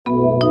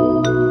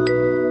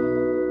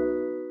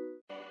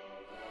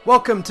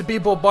Welcome to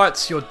B-Ball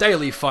Bites, your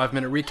daily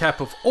 5-minute recap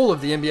of all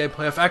of the NBA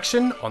playoff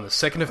action on the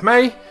 2nd of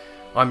May.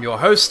 I'm your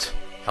host,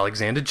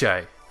 Alexander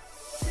J.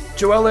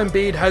 Joel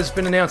Embiid has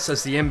been announced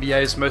as the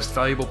NBA's most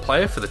valuable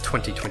player for the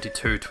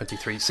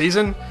 2022-23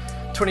 season.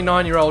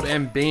 29-year-old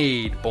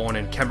Embiid, born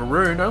in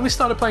Cameroon, only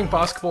started playing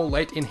basketball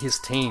late in his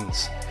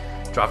teens.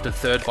 Drafted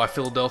third by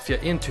Philadelphia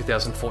in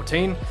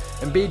 2014,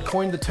 Embiid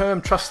coined the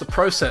term "trust the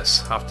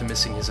process" after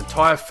missing his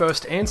entire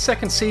first and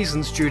second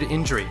seasons due to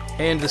injury,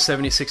 and the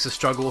 76ers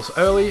struggles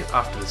early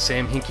after the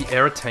Sam Hinkie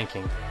era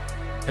tanking.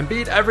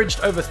 Embiid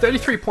averaged over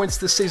 33 points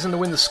this season to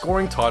win the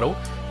scoring title,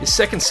 his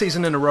second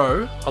season in a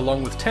row,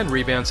 along with 10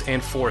 rebounds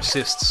and 4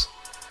 assists.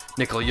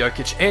 Nikola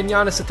Jokic and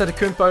Giannis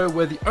Antetokounmpo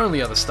were the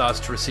only other stars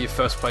to receive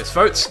first place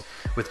votes,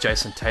 with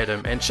Jason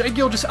Tatum and Shai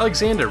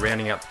Gilgeous-Alexander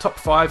rounding out the top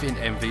 5 in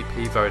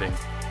MVP voting.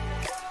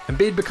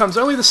 Embiid becomes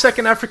only the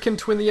second African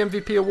to win the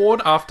MVP award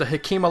after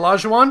Hakeem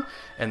Olajuwon,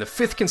 and the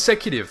 5th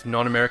consecutive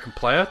non-American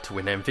player to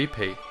win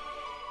MVP.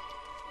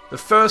 The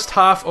first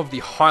half of the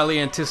highly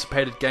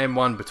anticipated Game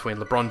 1 between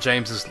LeBron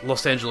James'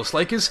 Los Angeles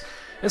Lakers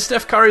and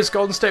Steph Curry's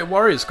Golden State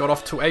Warriors got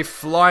off to a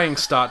flying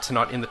start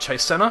tonight in the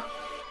Chase Center.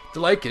 The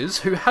Lakers,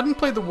 who hadn't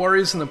played the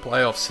Warriors in the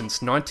playoffs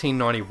since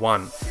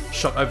 1991,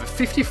 shot over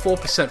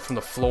 54% from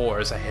the floor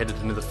as they headed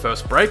into the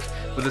first break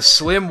with a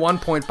slim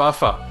 1-point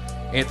buffer.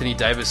 Anthony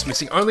Davis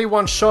missing only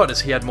one shot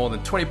as he had more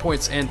than 20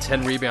 points and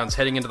 10 rebounds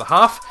heading into the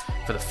half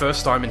for the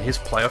first time in his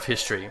playoff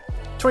history.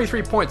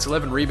 23 points,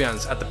 11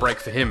 rebounds at the break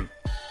for him.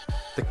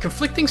 The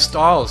conflicting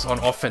styles on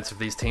offense of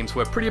these teams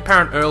were pretty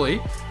apparent early.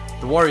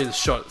 The Warriors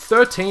shot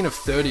 13 of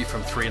 30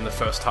 from 3 in the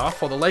first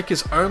half, while the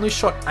Lakers only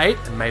shot 8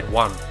 and made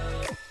 1.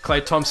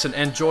 Klay Thompson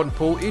and Jordan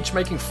Poole each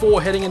making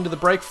 4 heading into the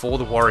break for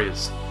the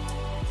Warriors.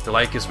 The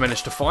Lakers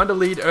managed to find a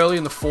lead early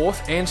in the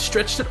fourth and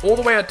stretched it all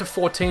the way out to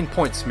 14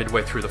 points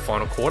midway through the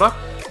final quarter.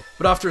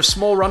 But after a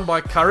small run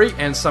by Curry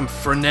and some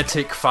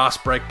frenetic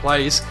fast break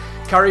plays,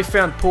 Curry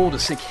found Poole to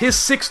sink his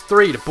 6th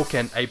three to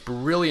bookend a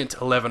brilliant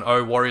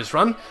 11-0 Warriors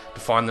run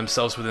to find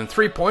themselves within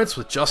 3 points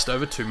with just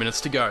over 2 minutes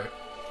to go.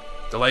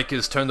 The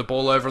Lakers turned the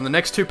ball over on the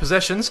next 2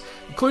 possessions,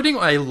 including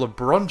a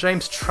LeBron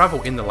James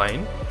travel in the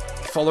lane.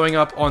 Following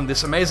up on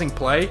this amazing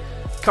play,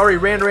 Curry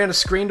ran around a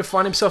screen to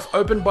find himself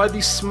open by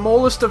the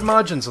smallest of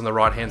margins on the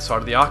right-hand side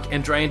of the arc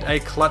and drained a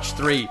clutch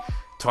 3,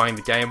 tying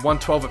the game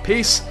 112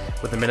 apiece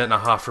with a minute and a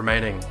half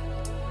remaining.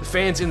 The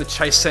fans in the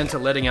Chase Center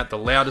letting out the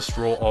loudest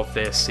roar of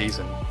their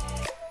season.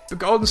 The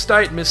Golden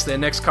State missed their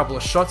next couple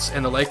of shots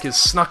and the Lakers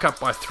snuck up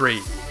by 3.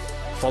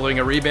 Following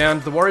a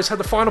rebound, the Warriors had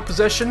the final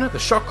possession, the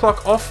shot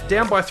clock off,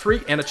 down by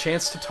 3 and a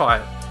chance to tie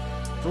it.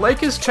 The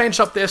Lakers changed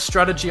up their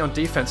strategy on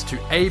defense to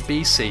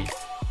ABC,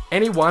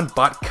 anyone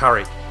but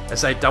Curry.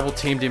 As they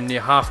double-teamed him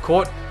near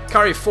half-court,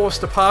 Curry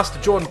forced a pass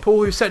to Jordan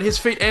Poole, who set his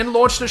feet and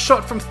launched a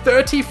shot from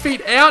 30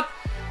 feet out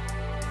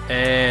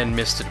and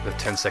missed it with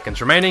 10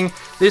 seconds remaining.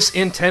 This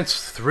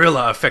intense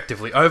thriller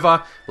effectively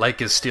over,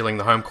 Lakers stealing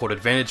the home court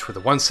advantage with a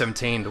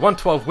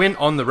 117-112 win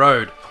on the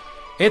road.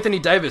 Anthony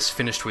Davis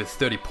finished with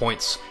 30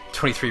 points,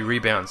 23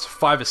 rebounds,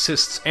 5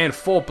 assists and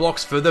 4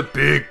 blocks for the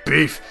Big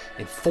Beef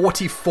in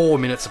 44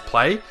 minutes of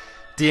play.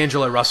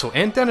 D'Angelo Russell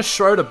and Dennis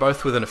Schroeder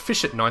both with an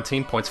efficient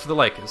 19 points for the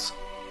Lakers.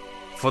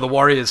 For the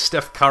Warriors,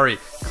 Steph Curry,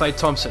 Klay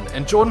Thompson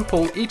and Jordan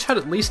Poole each had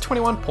at least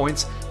 21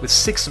 points with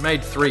 6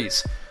 made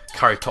threes.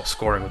 Curry top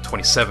scoring with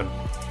 27.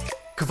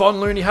 Kevon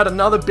Looney had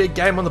another big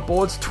game on the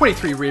boards,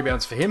 23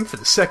 rebounds for him for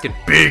the second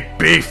Big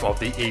Beef of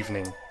the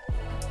evening.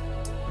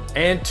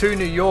 And to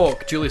New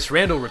York, Julius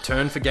Randle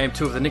returned for Game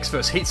 2 of the Knicks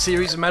vs Heat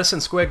series in Madison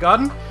Square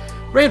Garden.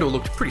 Randle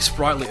looked pretty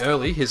sprightly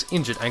early, his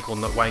injured ankle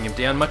not weighing him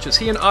down much as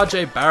he and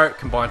RJ Barrett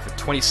combined for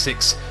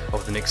 26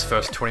 of the Knicks'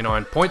 first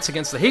 29 points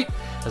against the Heat,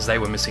 as they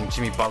were missing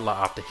Jimmy Butler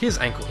after his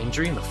ankle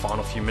injury in the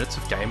final few minutes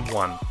of Game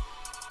 1.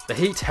 The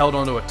Heat held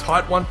on to a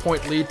tight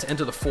 1-point lead to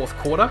enter the fourth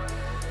quarter.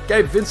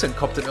 Gabe Vincent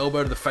copped an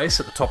elbow to the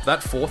face at the top of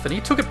that fourth, and he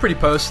took it pretty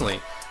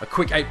personally. A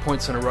quick 8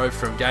 points in a row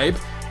from Gabe,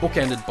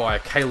 bookended by a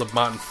Caleb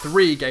Martin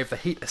 3, gave the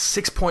Heat a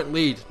 6-point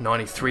lead,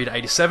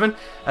 93-87,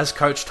 as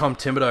coach Tom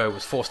Thibodeau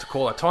was forced to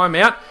call a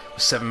timeout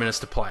with 7 minutes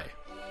to play.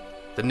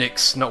 The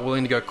Knicks, not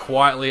willing to go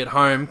quietly at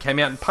home, came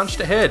out and punched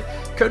ahead,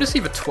 courtesy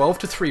of a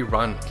 12-3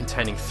 run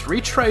containing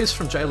 3 trays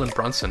from Jalen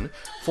Brunson,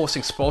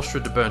 forcing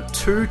Spoelstra to burn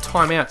 2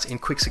 timeouts in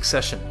quick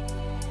succession.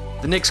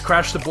 The Knicks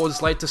crashed the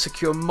boards late to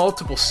secure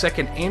multiple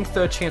second and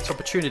third chance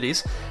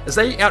opportunities as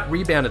they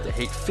out-rebounded the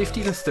Heat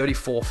 50-34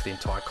 for the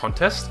entire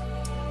contest.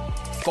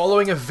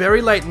 Following a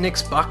very late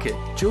Knicks bucket,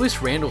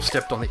 Julius Randle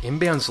stepped on the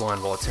inbounds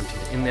line while attempting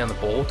to inbound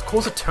the ball to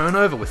cause a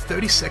turnover with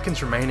 30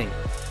 seconds remaining,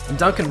 and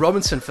Duncan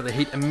Robinson for the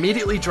Heat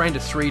immediately drained a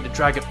 3 to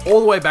drag it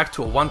all the way back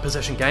to a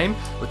 1-possession game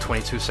with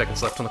 22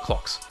 seconds left on the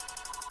clocks.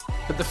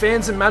 But the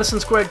fans in Madison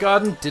Square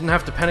Garden didn't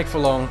have to panic for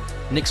long,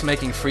 Knicks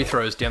making free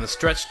throws down the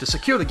stretch to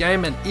secure the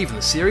game and even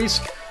the series,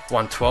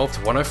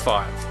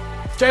 112-105.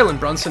 Jalen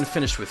Brunson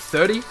finished with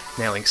 30,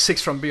 nailing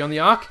 6 from beyond the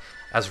arc,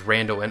 as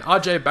Randle and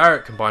RJ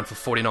Barrett combined for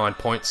 49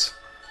 points.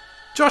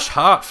 Josh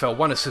Hart fell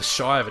 1 assist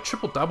shy of a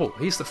triple-double.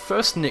 He's the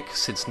first Knick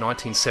since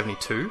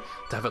 1972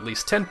 to have at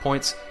least 10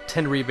 points,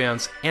 10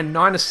 rebounds, and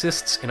 9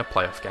 assists in a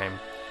playoff game.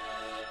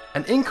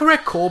 An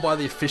incorrect call by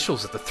the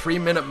officials at the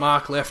 3-minute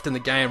mark left in the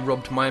game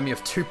robbed Miami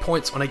of 2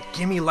 points on a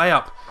gimme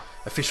layup.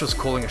 Officials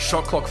calling a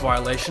shot clock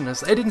violation as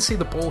they didn't see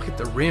the ball hit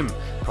the rim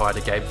prior to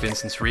Gabe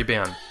Vincent's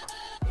rebound.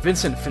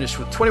 Vincent finished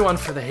with 21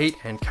 for the Heat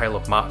and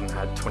Caleb Martin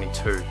had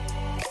 22.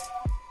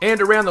 And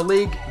around the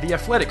league, The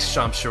Athletic's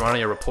Shams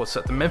Charania reports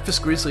that the Memphis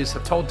Grizzlies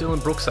have told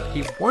Dillon Brooks that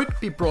he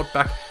won't be brought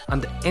back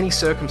under any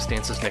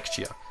circumstances next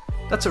year.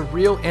 That's a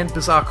real and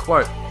bizarre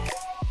quote.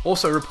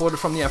 Also reported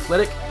from The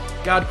Athletic,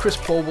 guard Chris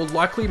Paul will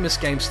likely miss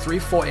games 3,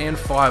 4 and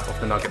 5 of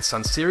the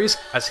Nuggets-Suns series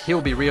as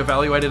he'll be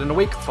re-evaluated in a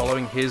week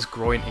following his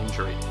groin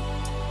injury.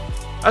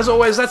 As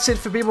always, that's it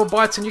for Beeble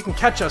Bites, and you can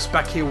catch us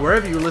back here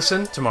wherever you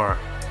listen tomorrow.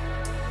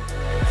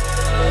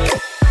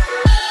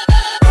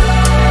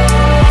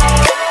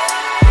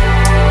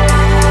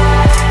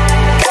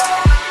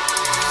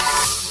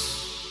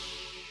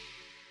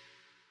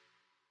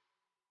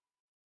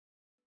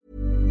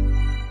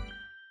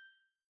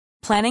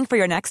 Planning for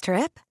your next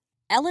trip?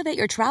 Elevate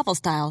your travel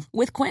style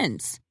with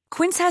Quince.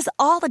 Quince has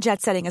all the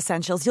jet-setting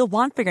essentials you'll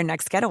want for your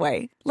next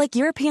getaway, like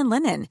European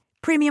linen,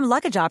 premium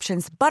luggage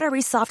options,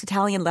 buttery soft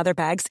Italian leather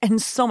bags,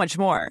 and so much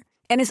more.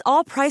 And is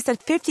all priced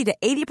at 50 to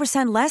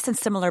 80% less than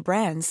similar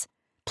brands.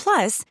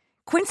 Plus,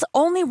 Quince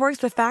only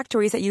works with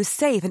factories that use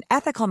safe and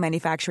ethical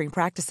manufacturing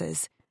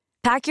practices.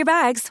 Pack your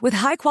bags with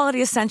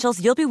high-quality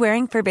essentials you'll be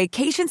wearing for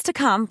vacations to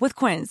come with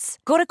Quince.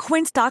 Go to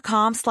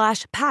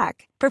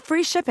quince.com/pack for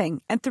free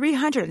shipping and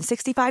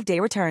 365-day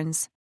returns.